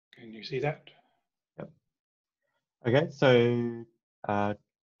Can you see that? Yep. Okay, so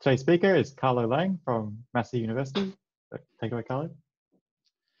today's speaker is Carlo Laing from Massey University. So take it away, Carlo.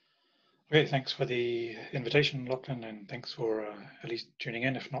 Okay, thanks for the invitation, Lachlan, and thanks for at least tuning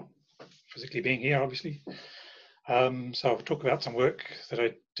in, if not physically being here, obviously. So I'll talk about some work that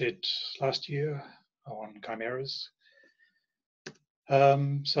I did last year on chimeras.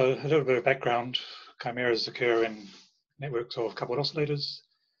 So a little bit of background. Chimeras occur in networks of coupled oscillators.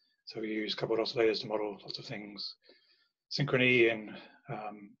 So we use coupled oscillators to model lots of things. Synchrony and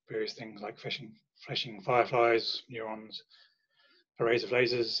various things like flashing fireflies, neurons, arrays of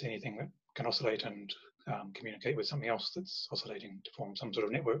lasers, anything that can oscillate and communicate with something else that's oscillating to form some sort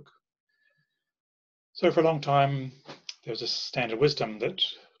of network. So for a long time, there was a standard wisdom that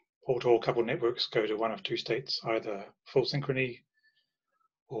all-to-all coupled networks go to one of two states, either full synchrony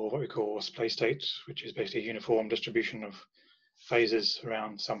or what we call oscillate state, which is basically a uniform distribution of phases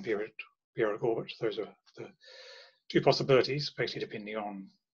around some periodic orbit. Those are the two possibilities, basically depending on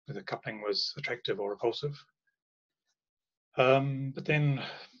whether coupling was attractive or repulsive. But then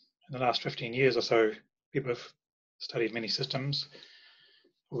in the last 15 years or so, people have studied many systems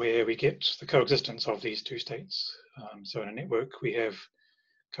where we get the coexistence of these two states. So in a network, we have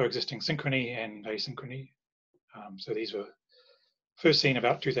coexisting synchrony and asynchrony. So these were first seen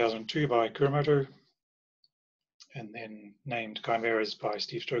about 2002 by Kuramoto, and then named chimeras by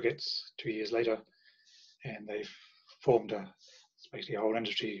Steve Strogatz 2 years later. And they've formed it's basically a whole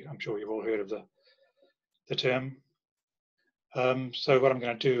industry. I'm sure you've all heard of the term. So what I'm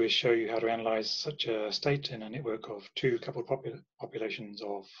going to do is show you how to analyze such a state in a network of two coupled populations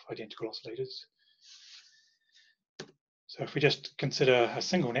of identical oscillators. So if we just consider a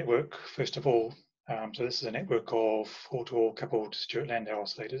single network, first of all, so this is a network of all-to-all coupled Stewart-Landau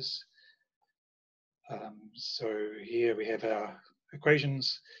oscillators. So here we have our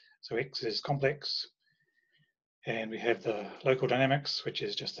equations. So X is complex, and we have the local dynamics, which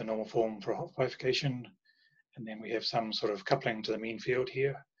is just the normal form for bifurcation. And then we have some sort of coupling to the mean field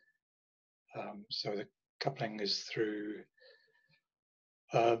here. So the coupling is through,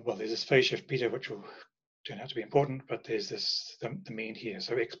 well, there's this phase shift beta, which will turn out to be important, but there's this, the mean here.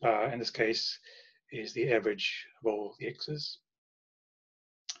 So X bar in this case is the average of all the X's.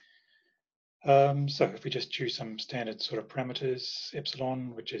 So if we just choose some standard sort of parameters,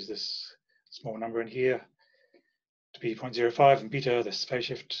 epsilon, which is this small number in here, to be 0.05, and beta, this phase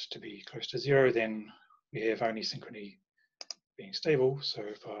shift, to be close to 0, then we have only synchrony being stable. So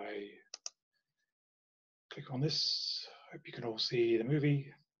if I click on this, I hope you can all see the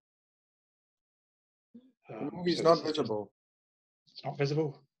movie. The movie is so not visible. It's not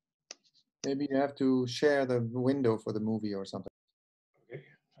visible. Maybe you have to share the window for the movie or something. Okay.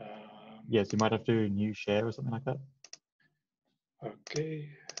 Yes, you might have to new share or something like that. Okay.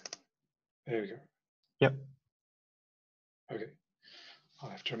 There we go. Yep. Okay. I'll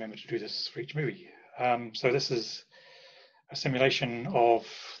have to remember to do this for each movie. So this is a simulation of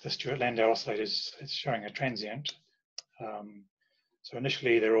the Stewart-Landau oscillators. It's showing a transient. So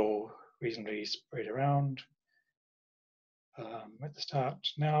initially they're all reasonably spread around at the start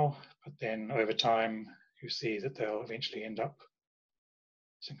now, but then over time you see that they'll eventually end up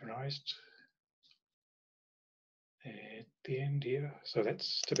synchronized at the end here. So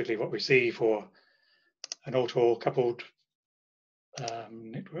that's typically what we see for an all-to-all coupled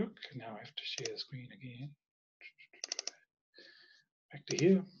network. Now I have to share the screen again. Back to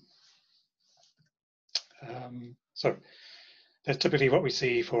here. So that's typically what we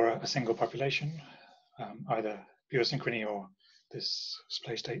see for a single population, either pure synchrony or this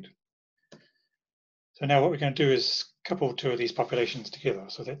splay state. So now what we're going to do is couple two of these populations together.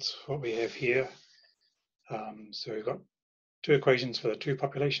 So that's what we have here. So we've got two equations for the two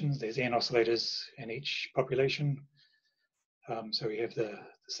populations. There's n oscillators in each population. So we have the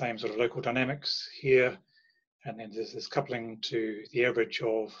same sort of local dynamics here. And then there's this coupling to the average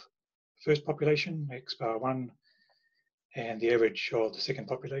of the first population, X bar 1, and the average of the second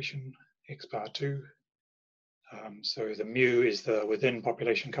population, X bar 2. So the mu is the within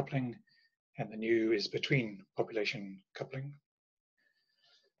population coupling, and the nu is between population coupling.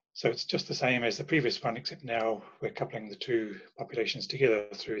 So it's just the same as the previous one, except now we're coupling the two populations together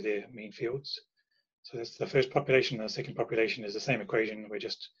through their mean fields. So that's the first population, and the second population is the same equation. We're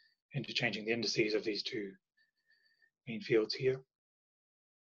just interchanging the indices of these two mean fields here.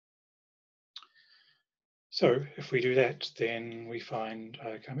 So if we do that, then we find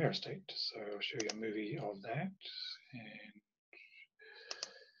a chimera state. So I'll show you a movie of that. And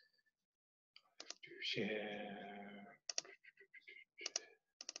to share this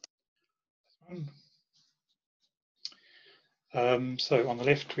one. So on the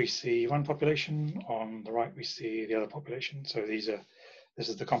left we see one population, on the right we see the other population. So this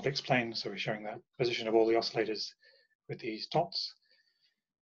is the complex plane, so we're showing the position of all the oscillators with these dots.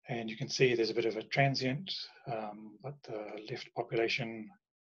 And you can see there's a bit of a transient, but the left population,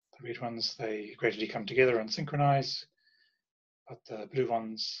 the red ones, they gradually come together and synchronize, but the blue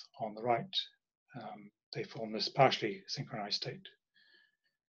ones on the right, they form this partially synchronized state.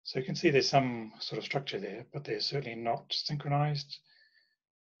 So you can see there's some sort of structure there, but they're certainly not synchronized.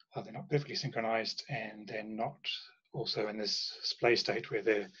 They're not perfectly synchronized, and they're not also in this splay state where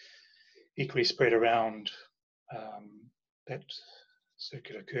they're equally spread around that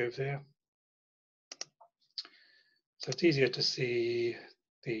circular curve there. So it's easier to see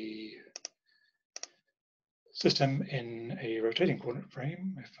the system in a rotating coordinate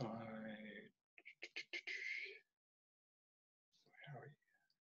frame. If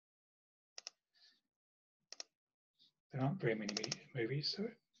there aren't very many movies, so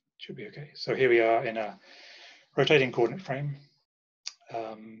it should be okay. So here we are in a rotating coordinate frame.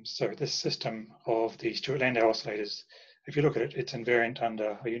 So this system of the Stewart-Landau oscillators, if you look at it, it's invariant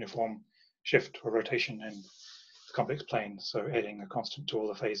under a uniform shift or rotation in the complex plane, so adding a constant to all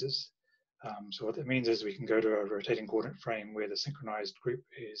the phases. So what that means is we can go to a rotating coordinate frame where the synchronized group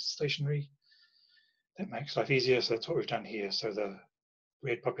is stationary. That makes life easier, so that's what we've done here. So the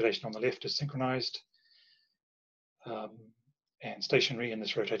red population on the left is synchronized and stationary in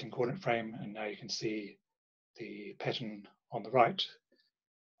this rotating coordinate frame, and now you can see the pattern on the right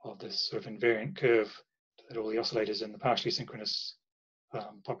of this sort of invariant curve that all the oscillators in the partially synchronous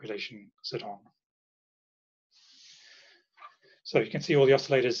population sit on. So you can see all the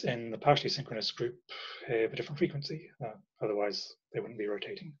oscillators in the partially synchronous group have a different frequency, otherwise they wouldn't be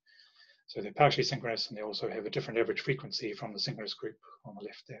rotating. So they're partially synchronous, and they also have a different average frequency from the synchronous group on the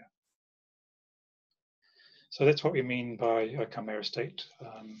left there. So that's what we mean by a chimera state.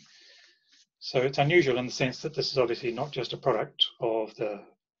 So it's unusual in the sense that this is obviously not just a product of the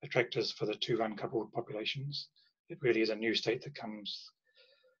attractors for the two uncoupled populations. It really is a new state that comes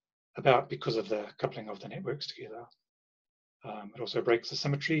about because of the coupling of the networks together. It also breaks the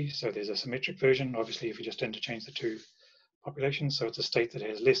symmetry, so there's a symmetric version, obviously, if you just interchange the two populations. So it's a state that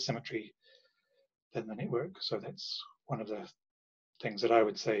has less symmetry than the network. So that's one of the things that I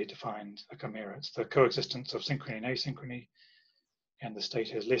would say defines a chimera. It's the coexistence of synchrony and asynchrony, and the state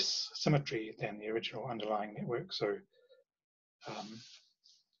has less symmetry than the original underlying network. So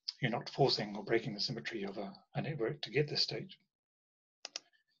you're not forcing or breaking the symmetry of a network to get this state.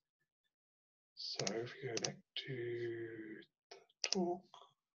 So if we go back to the talk.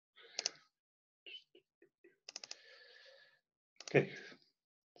 Okay,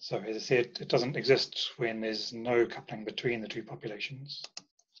 so as I said, it doesn't exist when there's no coupling between the two populations.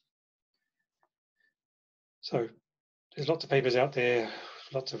 So there's lots of papers out there,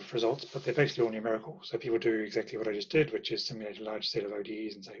 lots of results, but they're basically all numerical. So people do exactly what I just did, which is simulate a large set of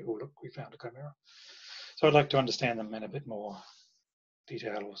ODEs and say, oh, look, we found a chimera. So I'd like to understand them in a bit more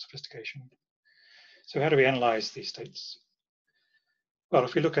detail or sophistication. So how do we analyze these states? Well,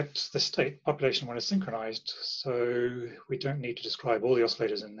 if we look at the state, population 1 is synchronized, so we don't need to describe all the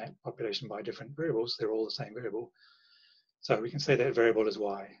oscillators in that population by different variables. They're all the same variable. So we can say that variable is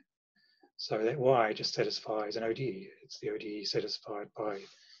y. So that y just satisfies an ODE. It's the ODE satisfied by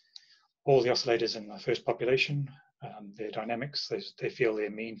all the oscillators in the first population. Their dynamics, they feel their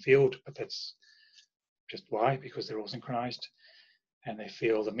mean field, but that's just y because they're all synchronized. And they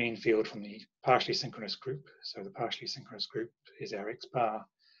feel the mean field from the partially synchronous group. So the partially synchronous group is our x bar.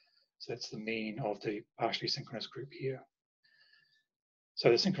 So that's the mean of the partially synchronous group here. So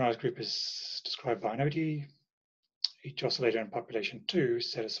the synchronized group is described by an ODE. Each oscillator in population 2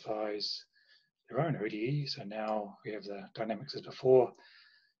 satisfies their own ODE. So now we have the dynamics as before.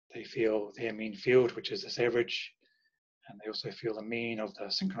 They feel their mean field, which is this average. And they also feel the mean of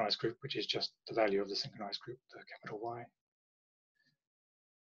the synchronized group, which is just the value of the synchronized group, the capital Y.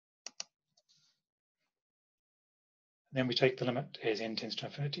 Then we take the limit as n tends to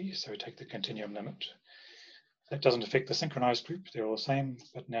infinity, so we take the continuum limit. That doesn't affect the synchronized group, they're all the same,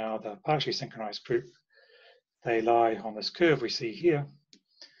 but now the partially synchronized group, they lie on this curve we see here.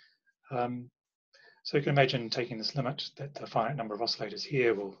 So you can imagine taking this limit, that the finite number of oscillators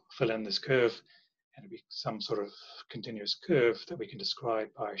here will fill in this curve, and it'll be some sort of continuous curve that we can describe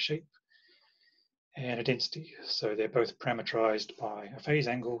by a shape and a density. So they're both parameterized by a phase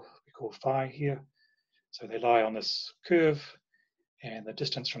angle we call phi here. So they lie on this curve, and the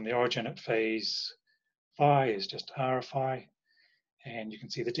distance from the origin at phase phi is just r of phi. And you can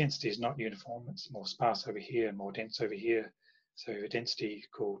see the density is not uniform. It's more sparse over here and more dense over here. So a density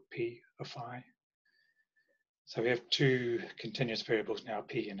called p of phi. So we have two continuous variables now,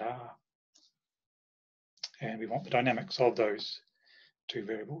 P and R, and we want the dynamics of those two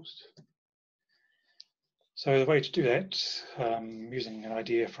variables. So the way to do that, using an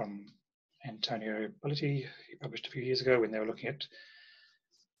idea from Antonio Bolletti, he published a few years ago when they were looking at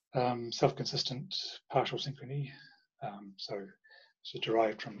self-consistent partial synchrony. So this was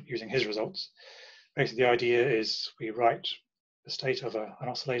derived from using his results. Basically, the idea is we write the state of an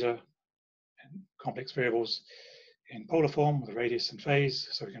oscillator and complex variables in polar form with a radius and phase.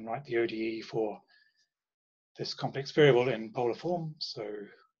 So we can write the ODE for this complex variable in polar form. So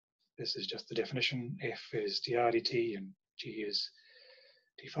this is just the definition. F is dr dt and G is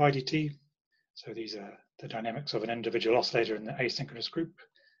d phi dt. So these are the dynamics of an individual oscillator in the asynchronous group,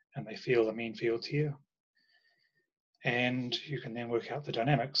 and they feel the mean fields here. And you can then work out the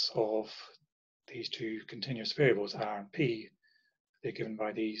dynamics of these two continuous variables, R and P. They're given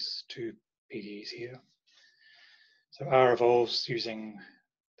by these two PDEs here. So R evolves using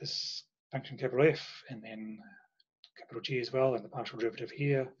this function capital F and then capital G as well, and the partial derivative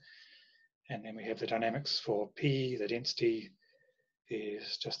here. And then we have the dynamics for P. The density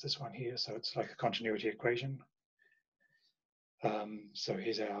is just this one here, so it's like a continuity equation. So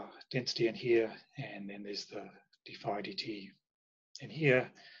here's our density in here, and then there's the d phi dt in here.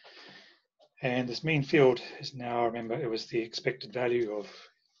 And this mean field is now, remember, it was the expected value of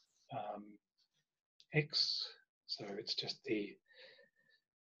x. So it's just the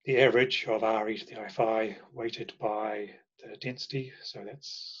average of r e to the I phi weighted by the density. So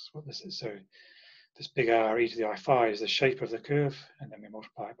that's what this is. So this big R e to the I phi is the shape of the curve, and then we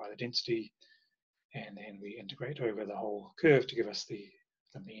multiply it by the density, and then we integrate over the whole curve to give us the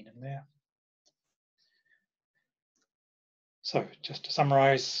mean in there. So just to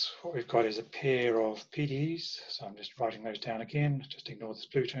summarize, what we've got is a pair of PDEs. So I'm just writing those down again. Just ignore this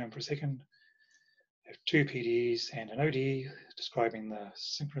blue term for a second. We have two PDEs and an ODE describing the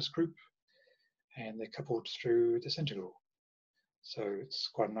synchronous group, and they're coupled through this integral. So it's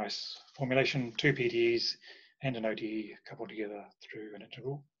quite a nice formulation, two PDEs and an ODE coupled together through an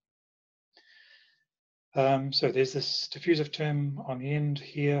integral. So there's this diffusive term on the end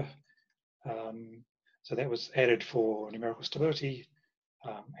here. So that was added for numerical stability,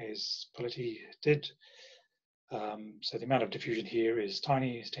 as Bolletti did. So the amount of diffusion here is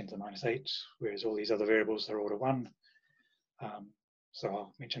tiny, it's 10 to the minus 8, whereas all these other variables are order 1. So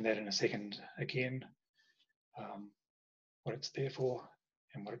I'll mention that in a second again, what it's there for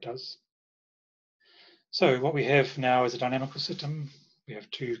and what it does. So what we have now is a dynamical system. We have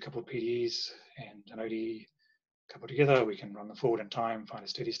two coupled PDEs and an ODE coupled together. We can run them forward in time, find a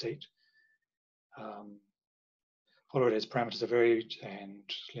steady state. Follow it as parameters are varied and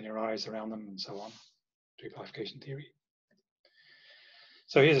linearize around them and so on, do bifurcation theory.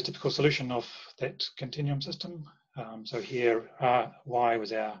 So here's a typical solution of that continuum system. So here y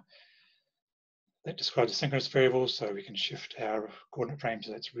was that describes the synchronous variables, so we can shift our coordinate frame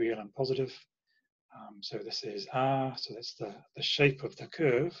so that's real and positive. So this is R, so that's the shape of the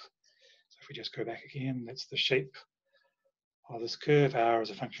curve. So if we just go back again, that's the shape of this curve. R is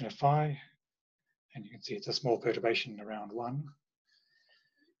a function of phi, and you can see it's a small perturbation around 1.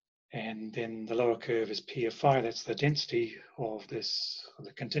 And then the lower curve is P of phi, that's the density of this, of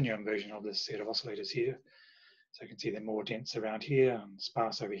the continuum version of this set of oscillators here. So you can see they're more dense around here and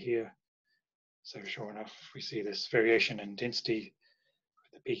sparse over here. So sure enough, we see this variation in density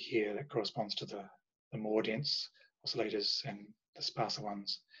with the peak here that corresponds to the more dense oscillators and the sparser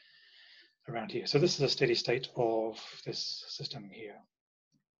ones around here. So this is a steady state of this system here.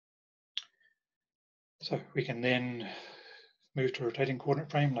 So we can then move to a rotating coordinate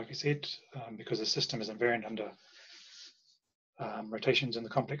frame, like I said, because the system is invariant under rotations in the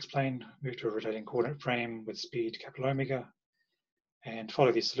complex plane. Move to a rotating coordinate frame with speed capital omega, and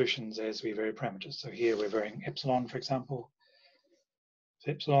follow these solutions as we vary parameters. So here we're varying epsilon, for example.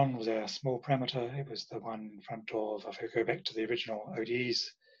 So epsilon was our small parameter. It was the one in front of, if I go back to the original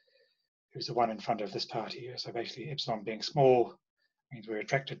ODEs, it was the one in front of this part here. So basically epsilon being small means we're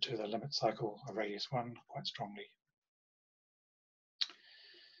attracted to the limit cycle of radius 1 quite strongly.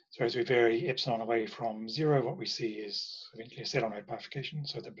 So as we vary epsilon away from 0, what we see is eventually a solenoid bifurcation.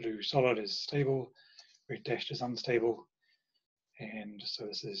 So the blue solid is stable, red dashed is unstable. And so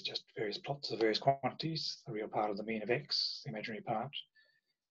this is just various plots of various quantities, the real part of the mean of x, the imaginary part.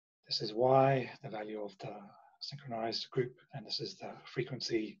 This is y, the value of the synchronized group, and this is the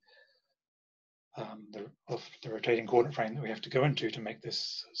frequency of the rotating coordinate frame that we have to go into to make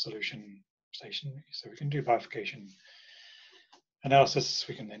this solution stationary. So we can do bifurcation analysis.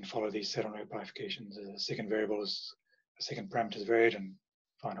 We can then follow these solenoid bifurcations. The second variable is, the second parameter is varied, and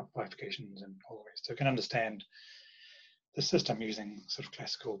finite bifurcations and all the rest. So we can understand the system using sort of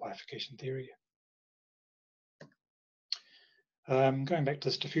classical bifurcation theory. Going back to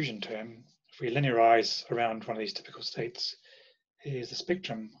this diffusion term, if we linearize around one of these typical states, here's the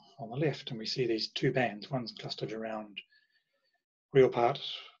spectrum on the left, and we see these two bands. One's clustered around real part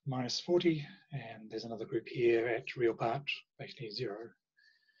 -40, and there's another group here at real part, basically 0.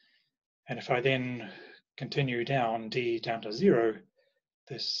 And if I then continue down D down to 0,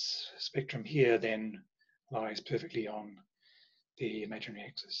 this spectrum here then lies perfectly on the imaginary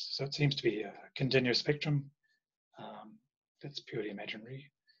axis. So it seems to be a continuous spectrum that's purely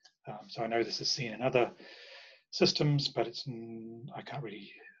imaginary. So I know this is seen in other systems, but it's I don't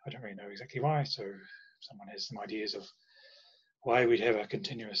really know exactly why. So if someone has some ideas of why we'd have a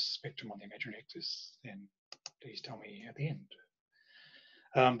continuous spectrum on the imaginary axis, then please tell me at the end.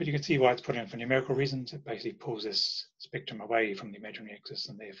 But you can see why it's put in for numerical reasons. It basically pulls this spectrum away from the imaginary axis,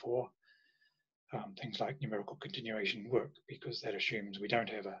 and therefore things like numerical continuation work, because that assumes we don't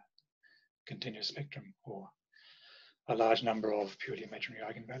have a continuous spectrum or a large number of purely imaginary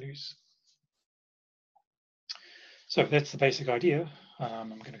eigenvalues. So that's the basic idea. I'm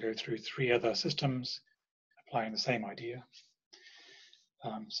going to go through 3 other systems applying the same idea.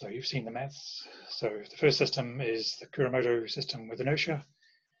 So you've seen the maths. So the first system is the Kuramoto system with inertia.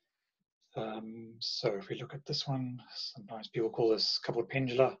 So if we look at this one, sometimes people call this coupled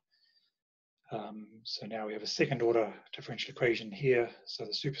pendular. So now we have a second order differential equation here. So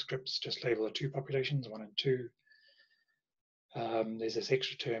the superscripts just label the 2 populations, 1 and 2. There's this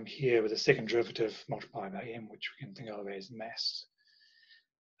extra term here with a second derivative multiplied by m, which we can think of as mass.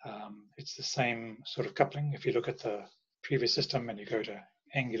 It's the same sort of coupling. If you look at the previous system and you go to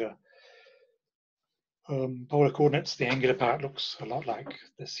angular polar coordinates, the angular part looks a lot like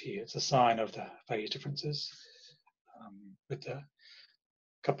this here. It's a sign of the phase differences with the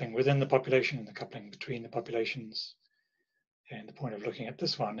coupling within the population and the coupling between the populations. And the point of looking at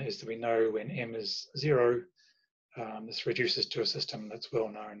this one is that we know when m is 0, this reduces to a system that's well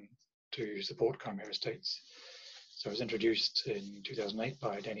known to support chimera states. So it was introduced in 2008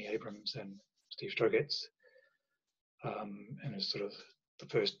 by Danny Abrams and Steve Strogatz, and it's sort of the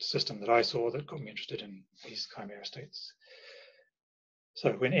first system that I saw that got me interested in these chimera states.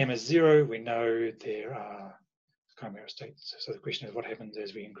 So when m is 0, we know there are chimera states. So the question is, what happens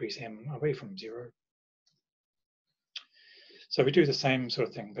as we increase m away from 0? So we do the same sort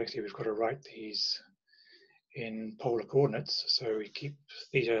of thing. Basically, we've got to write these in polar coordinates. So we keep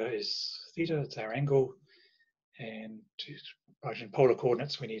theta is theta, it's our angle. And to write in polar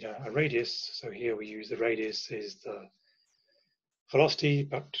coordinates, we need a radius. So here we use the radius as the velocity,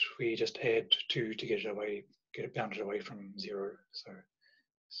 but we just add 2 to get it bounded away from 0. So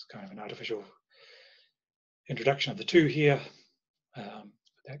it's kind of an artificial introduction of the 2 here.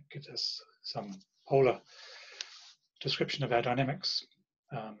 That gives us some polar description of our dynamics.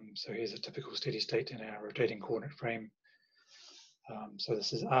 So here's a typical steady state in our rotating coordinate frame. So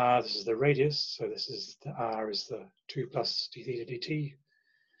this is r, this is the radius. So this is the r is the 2 plus d theta dt.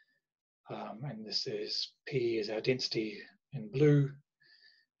 And this is p is our density in blue.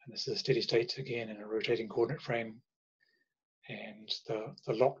 And this is a steady state again in a rotating coordinate frame. And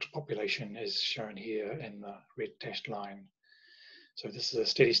the locked population is shown here in the red dashed line. So this is a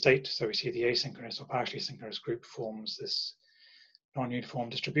steady state. So we see the asynchronous or partially synchronous group forms this non-uniform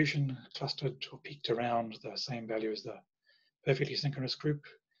distribution clustered or peaked around the same value as the perfectly synchronous group.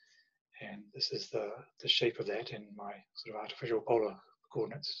 And this is the shape of that in my sort of artificial polar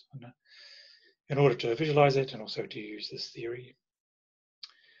coordinates in order to visualize it and also to use this theory.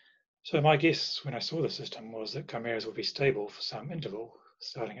 So my guess when I saw the system was that chimeras will be stable for some interval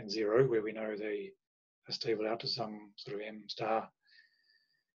starting at 0, where we know they are stable out to some sort of m star,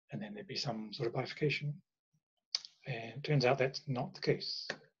 and then there'd be some sort of bifurcation. And it turns out that's not the case.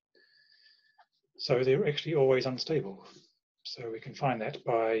 So they're actually always unstable. So we can find that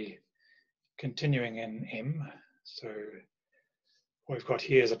by continuing in m. So what we've got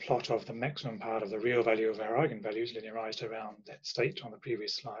here is a plot of the maximum part of the real value of our eigenvalues linearized around that state on the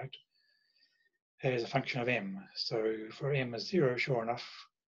previous slide as a function of m. So for m is 0, sure enough,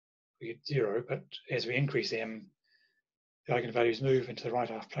 we get 0, but as we increase m, the eigenvalues move into the right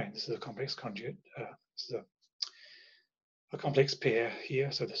half plane. This is a complex conjugate. This is a complex pair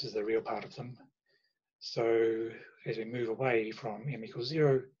here, so this is the real part of them. So as we move away from m equals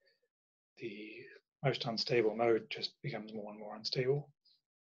 0, the most unstable mode just becomes more and more unstable.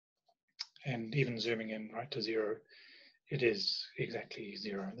 And even zooming in right to 0, it is exactly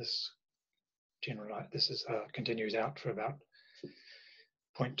 0. This continues out for about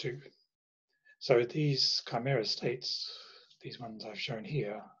 0.2. So these chimera states these ones I've shown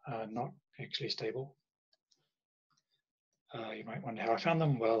here are not actually stable. You might wonder how I found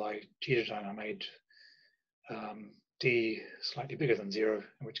them. Well, I cheated and I made d slightly bigger than 0,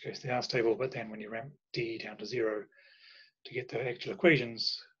 in which case they are stable, but then when you ramp d down to 0 to get the actual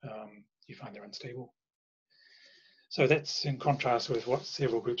equations, you find they're unstable. So that's in contrast with what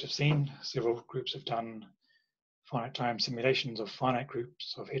several groups have seen. Several groups have done finite time simulations of finite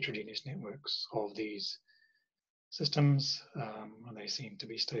groups of heterogeneous networks of these systems, and they seem to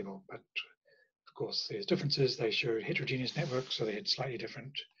be stable. But of course, there's differences. They showed heterogeneous networks, so they had slightly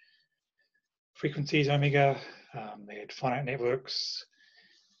different frequencies, omega. They had finite networks.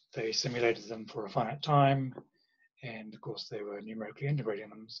 They simulated them for a finite time. And of course, they were numerically integrating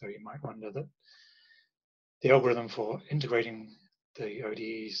them. So you might wonder that the algorithm for integrating the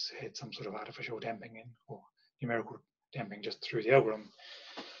ODEs had some sort of artificial damping in, or numerical damping just through the algorithm.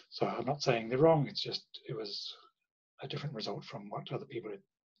 So I'm not saying they're wrong. It's just it was a different result from what other people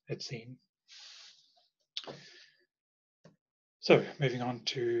had seen. So moving on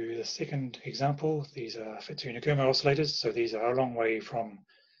to the second example, these are Fetsu-Nakuma oscillators. So these are a long way from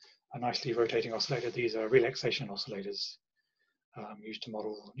a nicely rotating oscillator. These are relaxation oscillators used to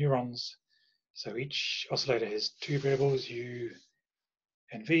model neurons. So each oscillator has two variables, u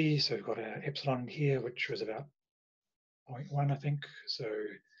and v. So we've got an epsilon here, which was about 0.1, I think. So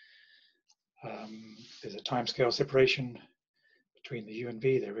there's a timescale separation between the u and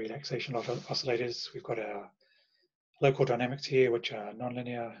v, the relaxation oscillators. We've got our local dynamics here, which are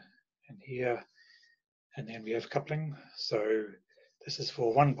nonlinear, and here, and then we have coupling. So this is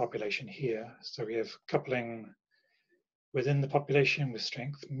for one population here. So we have coupling within the population with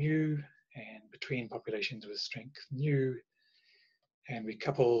strength mu, and between populations with strength nu, and we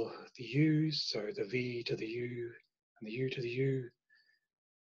couple the u's, so the v to the u and the u to the u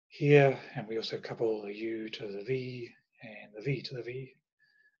here, and we also couple the u to the v and the v to the v.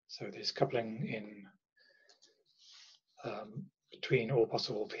 So there's coupling in between all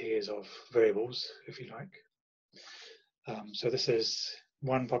possible pairs of variables, if you like. So this is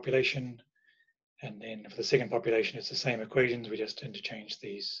one population, and then for the second population, it's the same equations. We just interchange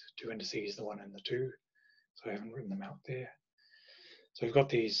these two indices, the 1 and the 2. So I haven't written them out there. So we've got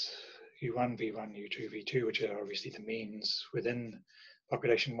these u1, v1, u2, v2, which are obviously the means within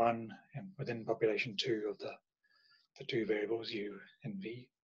population 1 and within population 2 of the two variables u and v.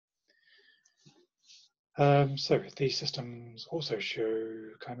 So these systems also show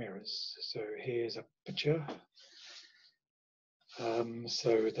chimeras. So here's a picture.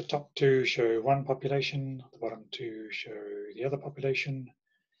 So the top two show one population, the bottom two show the other population.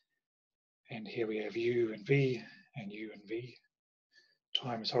 And here we have u and v, and u and v.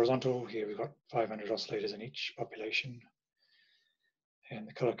 Time is horizontal. Here we've got 500 oscillators in each population. And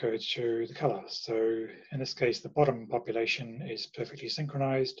the color codes show the color. So in this case, the bottom population is perfectly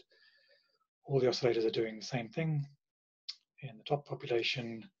synchronized. All the oscillators are doing the same thing. In the top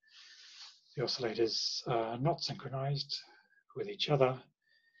population, the oscillators are not synchronized with each other,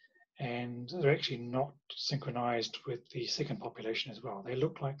 and they're actually not synchronized with the second population as well. They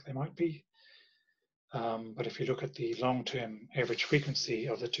look like they might be, but if you look at the long-term average frequency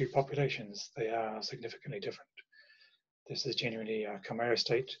of the two populations, they are significantly different. This is generally a chimera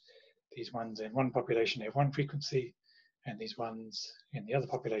state. These ones in one population have one frequency, and these ones in the other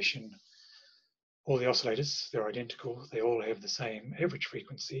population, all the oscillators, they're identical. They all have the same average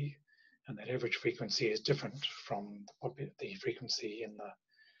frequency, and that average frequency is different from the frequency in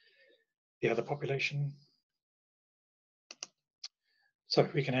the other population. So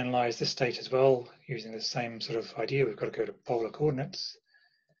we can analyze this state as well using the same sort of idea. We've got to go to polar coordinates.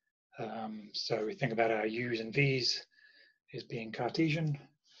 So we think about our u's and v's as being Cartesian,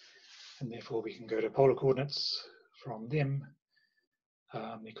 and therefore we can go to polar coordinates from them.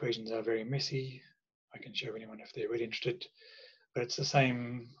 The equations are very messy. I can show anyone if they're really interested, but it's the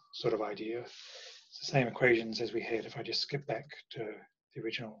same sort of idea. It's the same equations as we had if I just skip back to the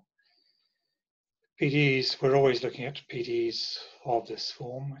original PDEs. We're always looking at PDEs of this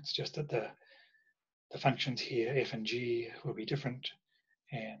form. It's just that the functions here, f and g, will be different,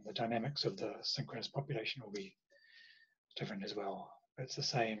 and the dynamics of the synchronous population will be different as well. But it's the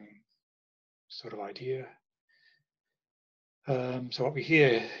same sort of idea. So what we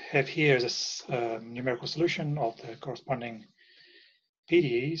have here is a numerical solution of the corresponding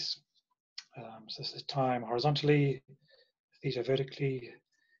PDEs. So this is time horizontally, theta vertically,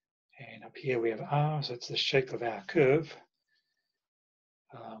 and up here we have r, so it's the shape of our curve.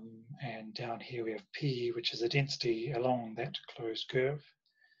 And down here we have p, which is the density along that closed curve.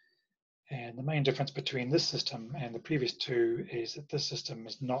 And the main difference between this system and the previous two is that this system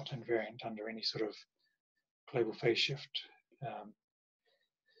is not invariant under any sort of global phase shift.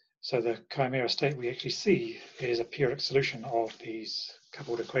 So the chimera state we actually see is a periodic solution of these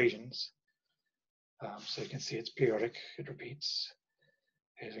coupled equations. So you can see it's periodic, it repeats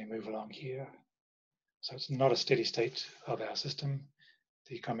as we move along here. So it's not a steady state of our system.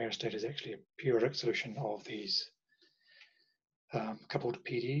 The chimera state is actually a periodic solution of these coupled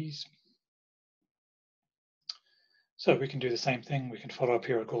PDEs. So we can do the same thing. We can follow a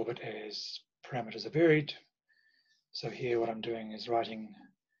periodic orbit as parameters are varied. So here what I'm doing is writing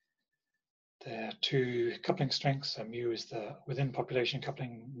the two coupling strengths. So mu is the within population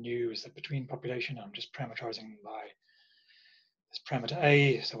coupling, nu is the between population. I'm just parameterizing by this parameter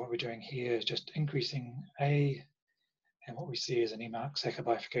A. So what we're doing here is just increasing A, and what we see is an Emack-Sacker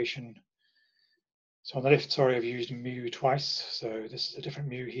bifurcation. So on the left, sorry, I've used mu twice. So this is a different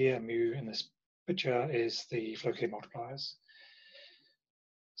mu here. Mu in this picture is the flow-K multipliers.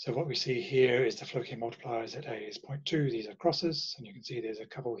 So what we see here is the flow-K multipliers at A is 0.2. These are crosses, and you can see there's a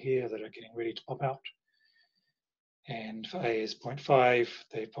couple here that are getting ready to pop out. And for A is 0.5,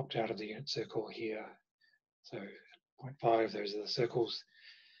 they popped out of the unit circle here. So 0.5, those are the circles.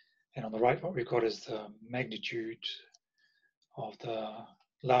 And on the right, what we've got is the magnitude of the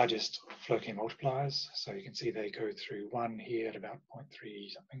largest flow-K multipliers. So you can see they go through 1 here at about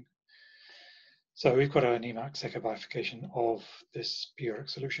 0.3 something. So we've got an Emack-Sacker bifurcation of this periodic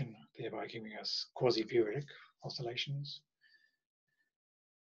solution, thereby giving us quasi-periodic oscillations.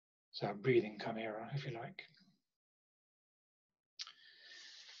 So a breathing chimera, if you like.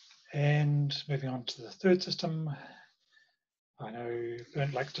 And moving on to the third system. I know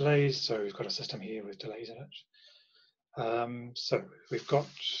Bernd likes delays, so we've got a system here with delays in it. So we've got,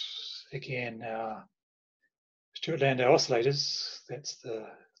 again, our Stewart-Landau oscillators. That's the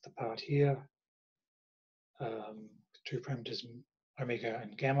part here. Two parameters, omega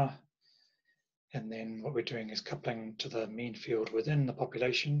and gamma. And then what we're doing is coupling to the mean field within the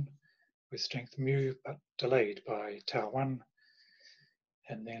population with strength mu, but delayed by tau1.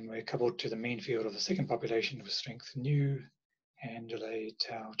 And then we're coupled to the mean field of the second population with strength nu and delay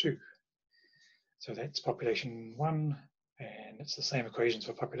tau2. So that's population 1, and it's the same equations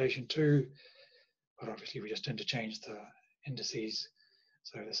for population 2, but obviously we just interchange the indices.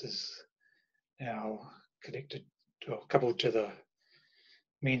 So this is now connected or coupled to the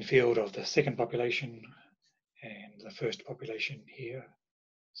mean field of the second population and the first population here.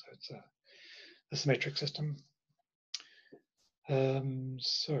 So it's a symmetric system.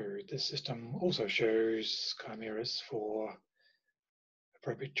 So this system also shows chimeras for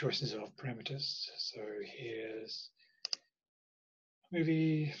appropriate choices of parameters. So here's a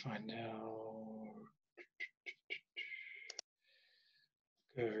movie, find now,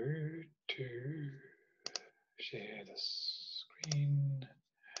 go to share the screen.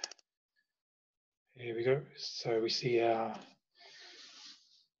 Here we go. So we see our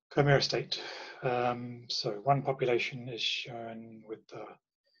chimera state. So one population is shown with the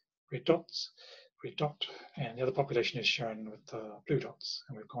red dot, and the other population is shown with the blue dots.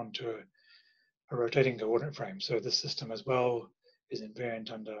 And we've gone to a rotating coordinate frame. So this system as well is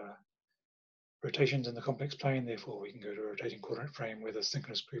invariant under rotations in the complex plane. Therefore, we can go to a rotating coordinate frame where the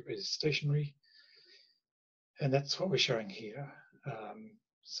synchronous group is stationary. And that's what we're showing here.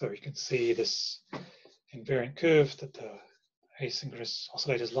 So you can see this invariant curve that the asynchronous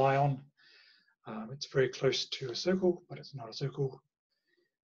oscillators lie on. It's very close to a circle, but it's not a circle.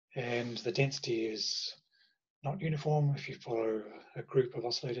 And the density is not uniform. If you follow a group of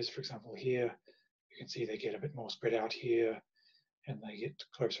oscillators, for example, here, you can see they get a bit more spread out here, and they get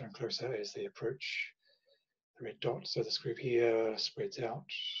closer and closer as they approach the red dot. So this group here spreads out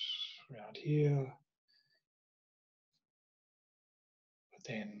around here, but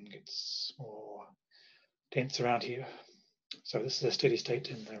then gets more dense around here. So this is a steady state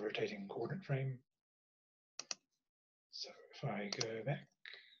in the rotating coordinate frame. So if I go back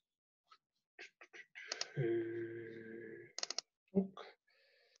to talk,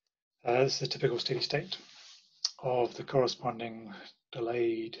 this is a typical steady state of the corresponding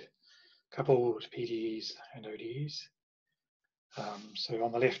delayed coupled PDEs and ODEs. So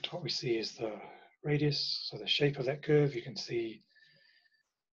on the left, what we see is the radius, so the shape of that curve. You can see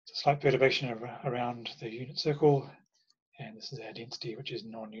it's a slight perturbation around the unit circle, and this is our density, which is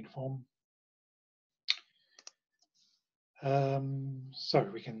non-uniform. So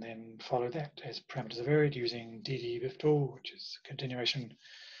we can then follow that as parameters are varied using derive tool, which is continuation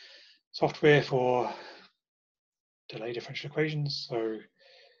software for delay differential equations. So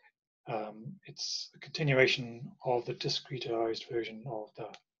it's a continuation of the discretized version of the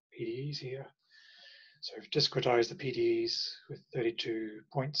PDEs here. So we've discretized the PDEs with 32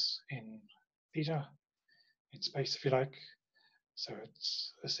 points in theta, in space if you like. So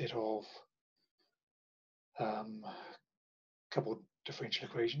it's a set of coupled differential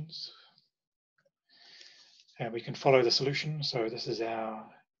equations. And we can follow the solution. So this is our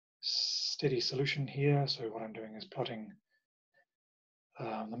steady solution here. So what I'm doing is plotting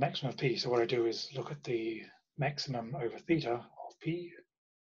the maximum of P. So what I do is look at the maximum over theta of P.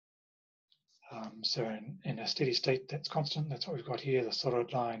 So in a steady state, that's constant. That's what we've got here. The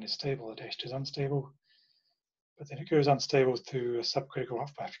solid line is stable, the dashed is unstable. But then it goes unstable through a subcritical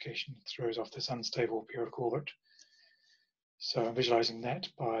off bifurcation. It throws off this unstable periodic orbit. So I'm visualizing that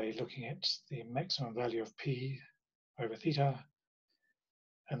by looking at the maximum value of P over theta,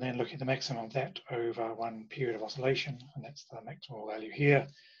 and then looking at the maximum of that over one period of oscillation, and that's the maximal value here.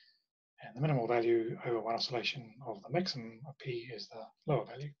 And the minimal value over one oscillation of the maximum of P is the lower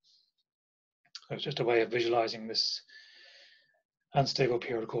value. So it's just a way of visualizing this unstable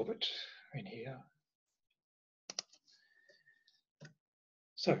periodic orbit in here.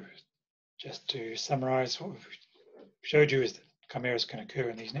 So just to summarize, what we've showed you is that chimeras can occur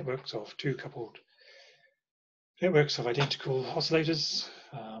in these networks of two coupled networks of identical oscillators,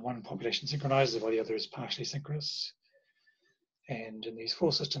 one population synchronized while the other is partially synchronous. And in these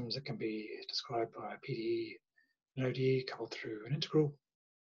four systems, it can be described by a PDE and ODE coupled through an integral.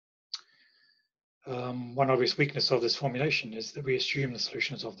 One obvious weakness of this formulation is that we assume the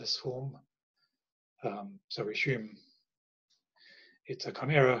solutions of this form. So we assume it's a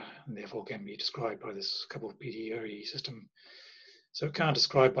chimera and therefore can be described by this coupled PDE ODE system. So it can't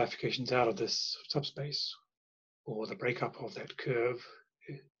describe bifurcations out of this subspace or the breakup of that curve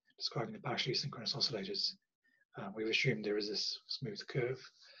describing the partially synchronous oscillators. We've assumed there is this smooth curve.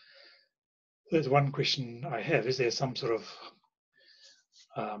 There's one question I have: is there some sort of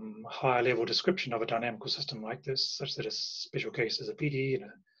higher level description of a dynamical system like this, such that a special case is a PD and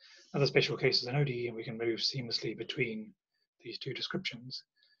another special case is an OD, and we can move seamlessly between these two descriptions?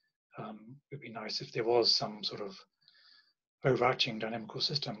 It would be nice if there was some sort of overarching dynamical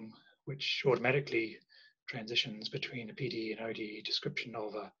system which automatically transitions between a PD and OD description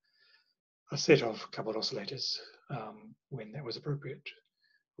of a set of coupled oscillators when that was appropriate,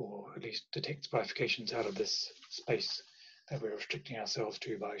 or at least detects bifurcations out of this space that we're restricting ourselves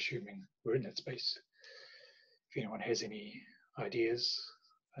to by assuming we're in that space. If anyone has any ideas,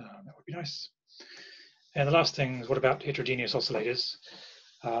 that would be nice. And the last thing is, what about heterogeneous oscillators?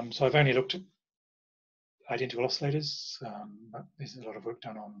 So I've only looked at identical oscillators, but there's a lot of work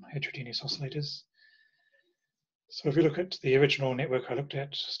done on heterogeneous oscillators. So if we look at the original network I looked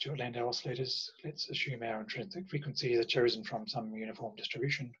at, Stewart-Landau oscillators, let's assume our intrinsic frequencies are chosen from some uniform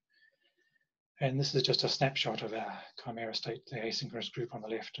distribution. And this is just a snapshot of our chimera state, the asynchronous group on the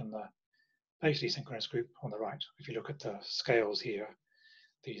left and the basically synchronous group on the right. If you look at the scales here,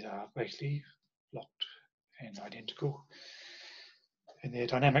 these are basically locked and identical in their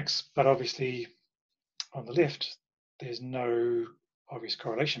dynamics, but obviously on the left, there's no obvious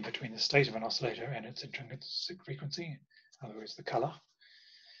correlation between the state of an oscillator and its intrinsic frequency, in other words, the color.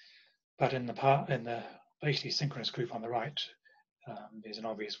 But in the basically synchronous group on the right, there's an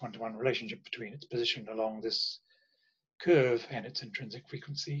obvious one-to-one relationship between its position along this curve and its intrinsic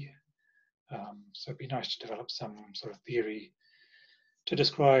frequency. So it'd be nice to develop some sort of theory to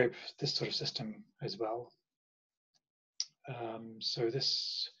describe this sort of system as well. So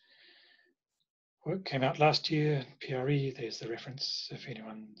this work came out last year, PRE. There's the reference if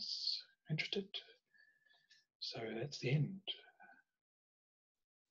anyone's interested. So that's the end.